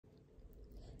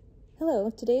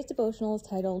Hello, today's devotional is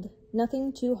titled,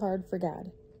 Nothing Too Hard for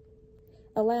God.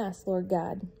 Alas, Lord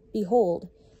God, behold,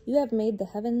 you have made the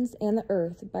heavens and the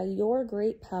earth by your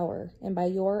great power and by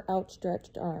your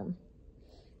outstretched arm.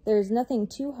 There is nothing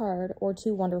too hard or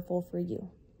too wonderful for you.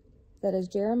 That is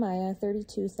Jeremiah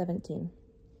 32:17.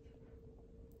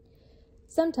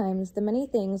 Sometimes the many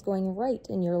things going right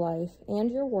in your life and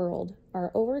your world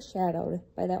are overshadowed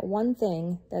by that one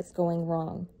thing that's going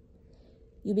wrong.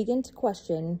 You begin to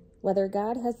question whether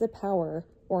God has the power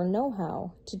or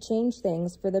know-how to change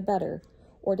things for the better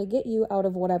or to get you out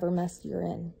of whatever mess you're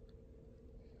in.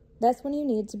 That's when you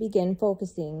need to begin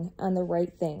focusing on the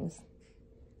right things.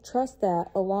 Trust that,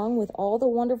 along with all the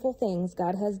wonderful things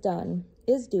God has done,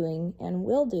 is doing, and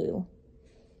will do,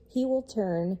 He will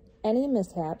turn any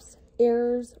mishaps,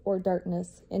 errors, or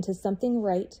darkness into something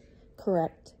right,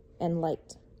 correct, and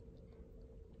light.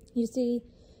 You see,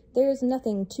 there is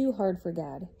nothing too hard for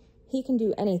God. He can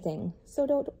do anything, so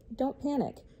don't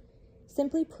panic.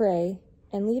 Simply pray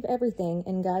and leave everything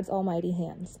in God's almighty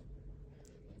hands.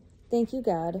 Thank you,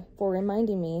 God, for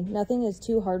reminding me nothing is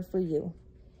too hard for you.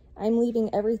 I'm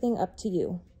leaving everything up to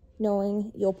you,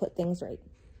 knowing you'll put things right.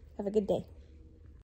 Have a good day.